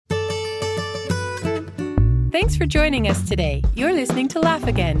Thanks for joining us today. You're listening to Laugh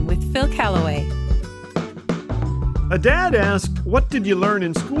Again with Phil Callaway. A dad asked, "What did you learn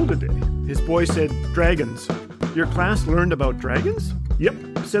in school today?" His boy said, "Dragons." "Your class learned about dragons?" "Yep,"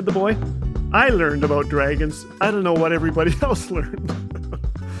 said the boy. "I learned about dragons. I don't know what everybody else learned."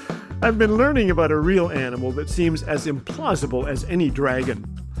 I've been learning about a real animal that seems as implausible as any dragon.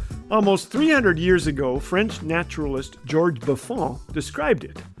 Almost 300 years ago, French naturalist Georges Buffon described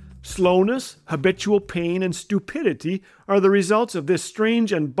it. Slowness, habitual pain, and stupidity are the results of this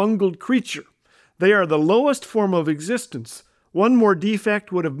strange and bungled creature. They are the lowest form of existence. One more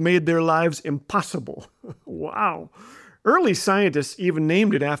defect would have made their lives impossible. Wow. Early scientists even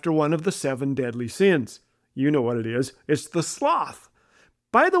named it after one of the 7 deadly sins. You know what it is. It's the sloth.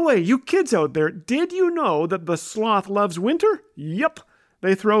 By the way, you kids out there, did you know that the sloth loves winter? Yep.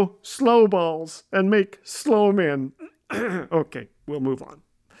 They throw slow balls and make slow men. Okay, we'll move on.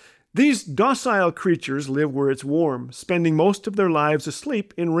 These docile creatures live where it's warm, spending most of their lives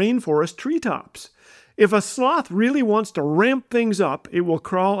asleep in rainforest treetops. If a sloth really wants to ramp things up, it will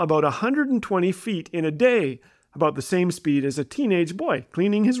crawl about 120 feet in a day, about the same speed as a teenage boy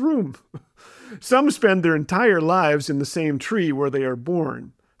cleaning his room. Some spend their entire lives in the same tree where they are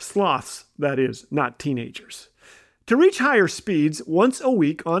born. Sloths, that is, not teenagers. To reach higher speeds, once a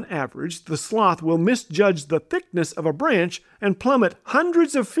week on average, the sloth will misjudge the thickness of a branch and plummet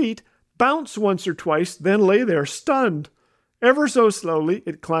hundreds of feet, bounce once or twice, then lay there stunned. Ever so slowly,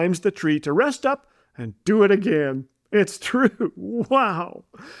 it climbs the tree to rest up and do it again. It's true. Wow.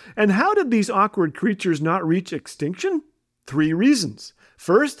 And how did these awkward creatures not reach extinction? 3 reasons.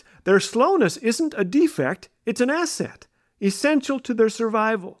 First, their slowness isn't a defect, it's an asset, essential to their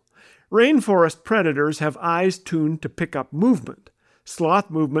survival. Rainforest predators have eyes tuned to pick up movement. Sloth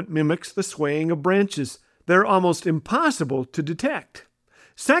movement mimics the swaying of branches. They're almost impossible to detect.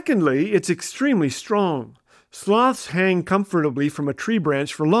 Secondly, it's extremely strong. Sloths hang comfortably from a tree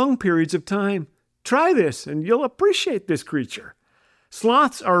branch for long periods of time. Try this and you'll appreciate this creature.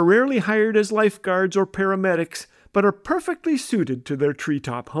 Sloths are rarely hired as lifeguards or paramedics, but are perfectly suited to their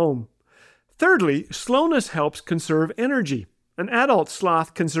treetop home. Thirdly, slowness helps conserve energy. An adult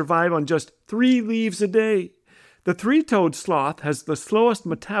sloth can survive on just 3 leaves a day. The 3-toed sloth has the slowest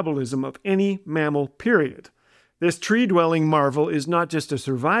metabolism of any mammal, period. This tree-dwelling marvel is not just a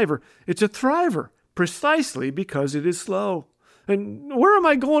survivor, it's a thriver, precisely because it is slow. And where am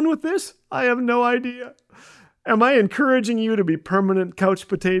I going with this? I have no idea. Am I encouraging you to be permanent couch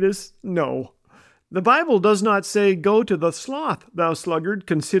potatoes? No. The Bible does not say, "Go to the sloth, thou sluggard,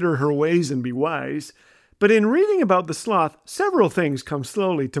 consider her ways and be wise." But in reading about the sloth, several things come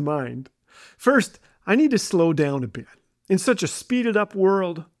slowly to mind. First, I need to slow down a bit in such a speeded-up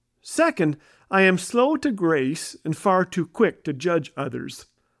world. Second, I am slow to grace and far too quick to judge others.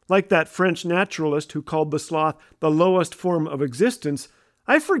 Like that French naturalist who called the sloth the lowest form of existence,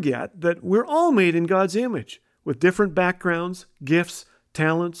 I forget that we're all made in God's image, with different backgrounds, gifts,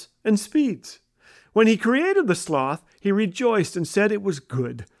 talents, and speeds. When he created the sloth, he rejoiced and said it was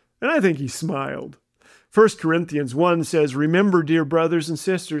good, and I think he smiled. 1 Corinthians 1 says, "Remember, dear brothers and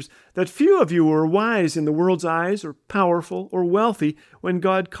sisters, that few of you were wise in the world's eyes or powerful or wealthy when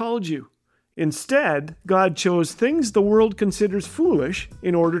God called you. Instead, God chose things the world considers foolish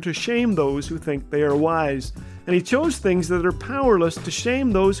in order to shame those who think they are wise. And he chose things that are powerless to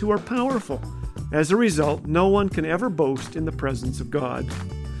shame those who are powerful. As a result, no one can ever boast in the presence of God."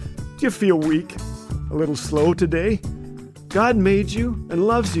 Do you feel weak? A little slow today? God made you and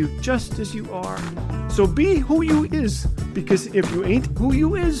loves you just as you are. So be who you is, because if you ain't who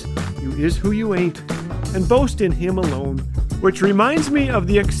you is who you ain't. And boast in him alone. Which reminds me of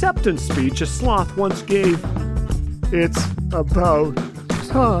the acceptance speech a sloth once gave. It's about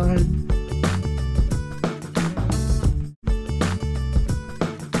time.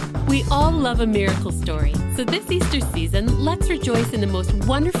 We all love a miracle story, so this Easter season, let's rejoice in the most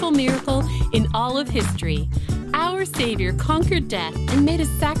wonderful miracle in all of history. Our Savior conquered death and made a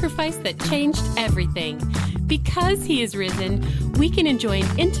sacrifice that changed everything. Because he is risen, we can enjoy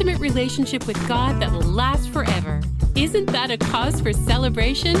an intimate relationship with God that will last forever. Isn't that a cause for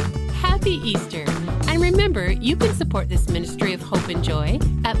celebration? Happy Easter! And remember, you can support this ministry of hope and joy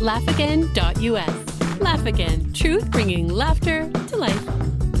at laughagain.us. Laugh Again, truth bringing laughter to life.